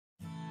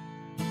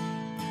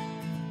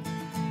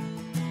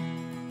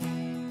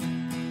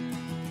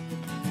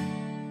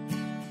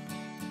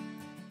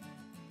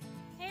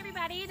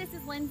everybody,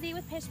 this is Lindsay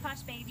with Pish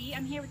Posh Baby.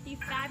 I'm here with the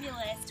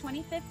fabulous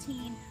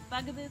 2015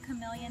 Bugaboo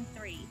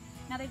Cameleon3.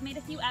 Now they've made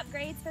a few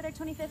upgrades for their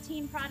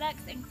 2015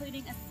 products,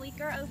 including a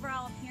sleeker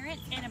overall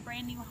appearance and a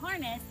brand new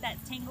harness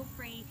that's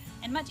tangle-free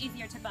and much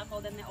easier to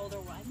buckle than the older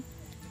one.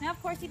 Now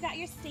of course you've got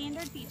your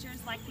standard features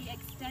like the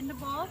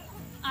extendable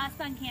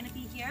sun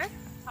canopy here.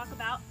 Talk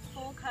about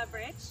full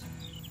coverage.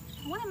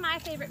 One of my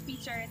favorite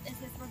features is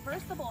this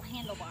reversible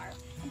handlebar.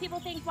 And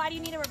people think, why do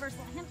you need a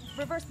reversible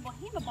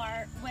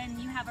handlebar when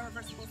you have a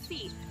reversible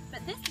seat? But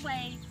this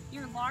way,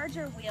 your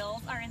larger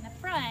wheels are in the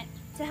front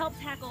to help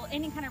tackle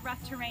any kind of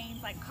rough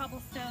terrains like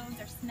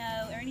cobblestones or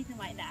snow or anything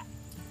like that.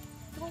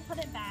 So we'll put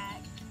it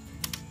back.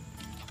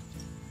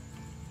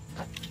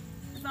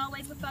 As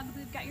always with Bugaboo,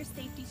 you've got your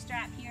safety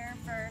strap here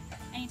for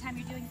anytime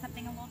you're doing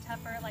something a little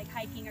tougher like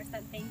hiking or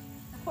something.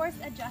 Of course,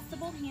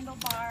 adjustable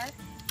handlebar.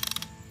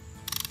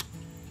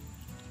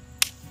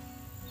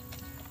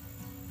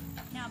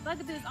 Now,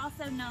 Bugaboo is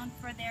also known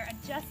for their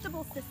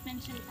adjustable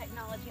suspension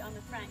technology on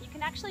the front. You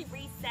can actually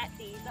reset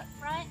these up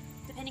front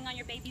depending on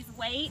your baby's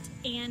weight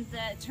and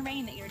the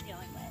terrain that you're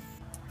dealing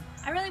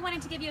with. I really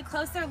wanted to give you a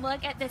closer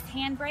look at this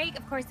handbrake.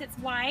 Of course, it's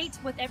white.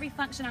 With every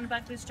function on a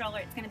Bugaboo stroller,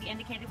 it's going to be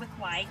indicated with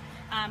white.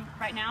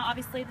 Right now,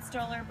 obviously, the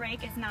stroller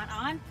brake is not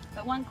on,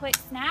 but one quick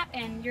snap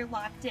and you're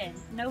locked in.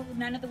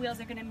 None of the wheels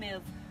are going to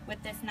move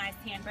with this nice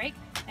handbrake.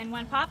 And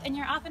one pop and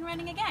you're off and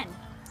running again.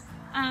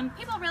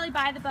 People really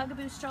buy the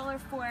Bugaboo stroller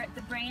for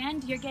the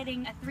brand. You're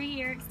getting a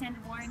 3-year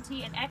extended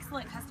warranty and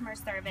excellent customer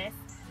service.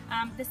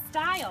 The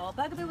style,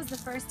 Bugaboo was the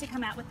first to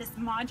come out with this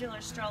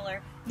modular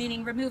stroller,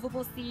 meaning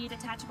removable seat,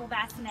 attachable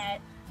bassinet.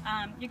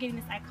 You're getting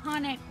this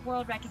iconic,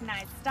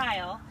 world-recognized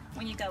style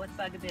when you go with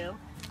Bugaboo.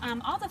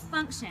 All the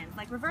functions,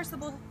 like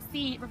reversible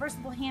seat,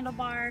 reversible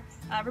handlebar,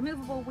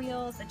 removable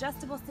wheels,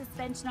 adjustable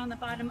suspension on the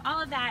bottom,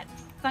 all of that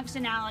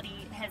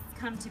functionality has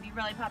come to be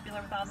really popular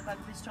with all the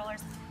Bugaboo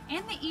strollers.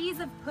 And the ease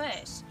of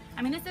push.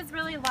 I mean, this is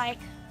really like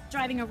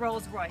driving a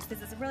Rolls Royce.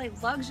 This is a really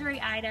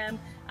luxury item.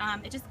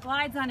 It just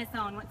glides on its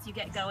own once you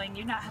get going.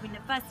 You're not having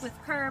to fuss with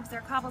curbs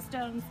or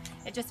cobblestones.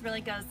 It just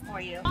really goes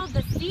for you.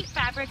 The seat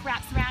fabric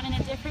wraps around in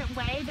a different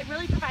way that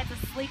really provides a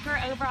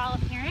sleeker overall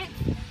appearance.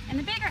 And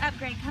the bigger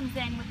upgrade comes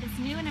in with this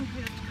new and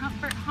improved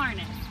comfort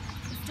harness.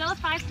 It's still a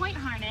 5-point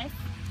harness,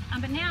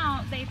 but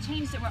now they've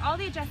changed it where all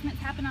the adjustments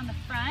happen on the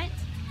front.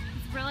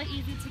 It's really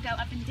easy to go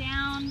up and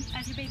down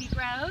as your baby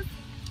grows.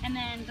 And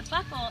then the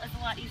buckle is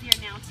a lot easier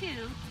now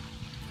too.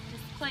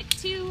 Just click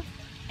 2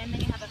 and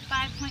then you have a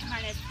 5-point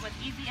harness with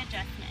easy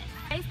adjustment.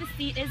 The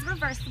seat is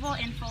reversible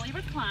and fully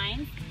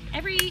reclines.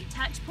 Every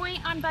touch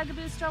point on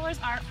Bugaboo strollers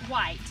are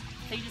white.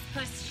 So you just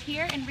push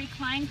here and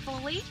recline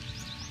fully.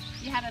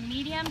 You have a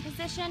medium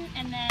position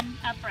and then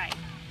upright.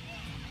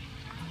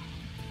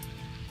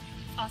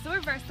 Also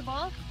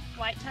reversible,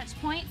 white touch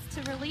points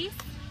to release.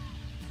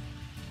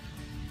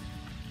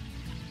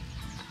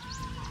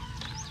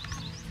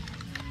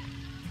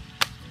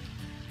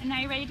 And now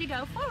you're ready to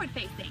go forward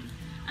facing.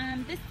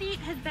 This seat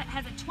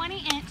has a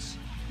 20-inch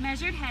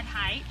measured head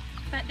height,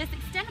 but this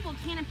extendable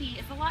canopy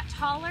is a lot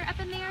taller up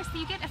in there, so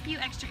you get a few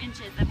extra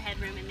inches of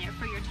headroom in there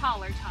for your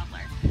taller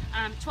toddler.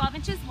 12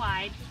 inches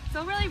wide,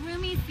 so a really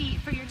roomy seat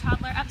for your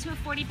toddler up to a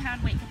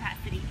 40-pound weight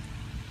capacity.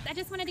 I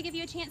just wanted to give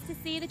you a chance to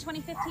see the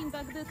 2015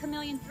 Bugaboo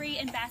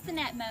Cameleon3 in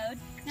bassinet mode.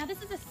 Now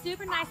this is a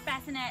super nice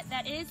bassinet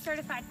that is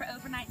certified for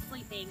overnight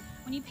sleeping.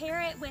 When you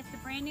pair it with the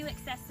brand new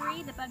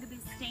accessory, the Bugaboo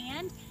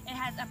stand,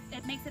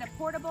 it makes it a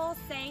portable,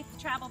 safe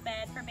travel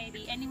bed for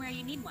baby anywhere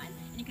you need one.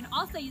 And you can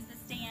also use the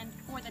stand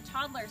for the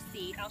toddler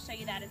seat. I'll show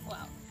you that as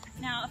well.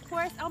 Now of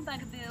course on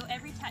Bugaboo,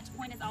 every touch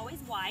point is always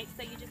white,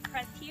 so you just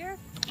press here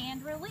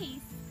and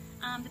release.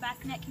 The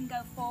bassinet can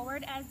go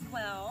forward as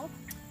well.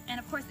 And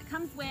of course it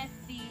comes with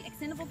the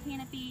extendable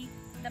canopy,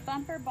 the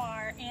bumper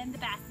bar, and the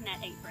bassinet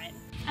apron.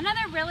 Another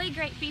really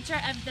great feature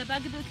of the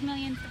Bugaboo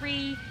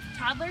Cameleon3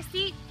 toddler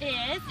seat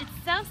is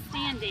it's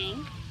self-standing.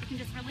 You can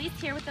just release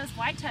here with those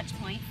white touch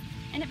points,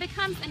 and it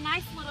becomes a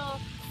nice little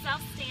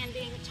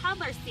self-standing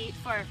toddler seat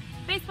for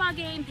baseball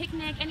game,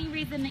 picnic, any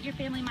reason that your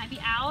family might be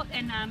out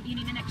and you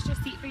need an extra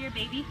seat for your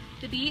baby,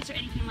 the beach, or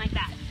anything like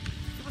that.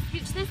 So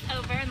we'll scooch this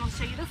over and we'll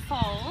show you the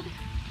fold.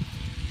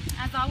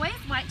 As always,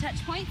 white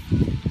touch points.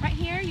 Right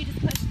here, you just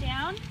push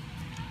down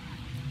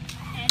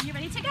and you're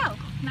ready to go.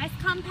 Nice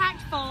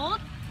compact fold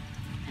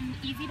and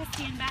easy to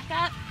stand back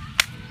up.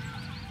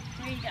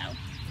 There you go.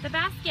 The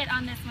basket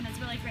on this one is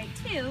really great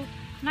too.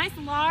 Nice,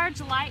 large,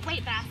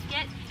 lightweight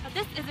basket. But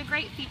this is a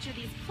great feature.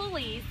 These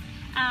pulleys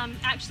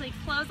actually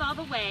close all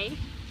the way.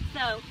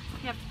 So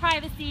you have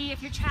privacy.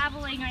 If you're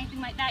traveling or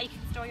anything like that, you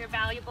can store your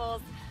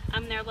valuables.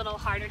 They're a little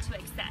harder to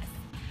access.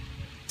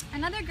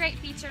 Another great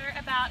feature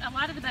about a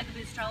lot of the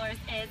Bugaboo strollers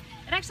is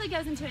it actually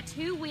goes into a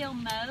 2-wheel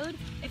mode.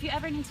 If you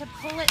ever need to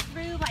pull it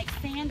through like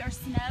sand or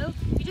snow,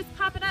 you just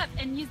pop it up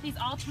and use these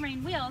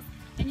all-terrain wheels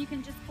and you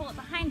can just pull it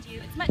behind you.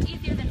 It's much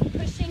easier than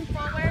pushing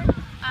forward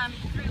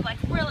through like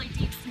really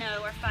deep snow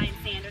or fine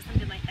sand or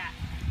something like that.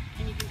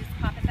 And you can just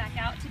pop it back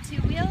out to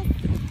 2 wheels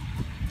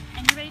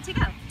and you're ready to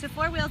go. To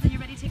 4 wheels and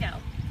you're ready to go.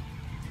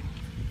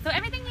 So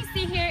everything you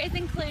see here is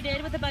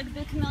included with the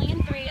Bugaboo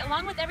Cmaleon3,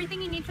 along with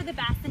everything you need for the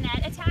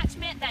bassinet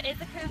attachment that is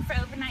approved for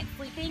overnight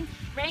sleeping,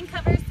 rain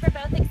covers for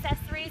both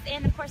accessories,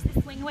 and of course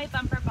the swing away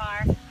bumper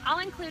bar. All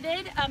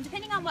included.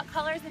 Depending on what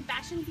colors and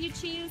fashions you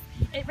choose,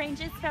 it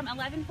ranges from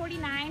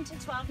 $11.49 to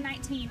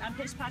 $12.19 on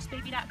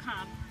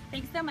PishPoshBaby.com.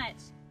 Thanks so much.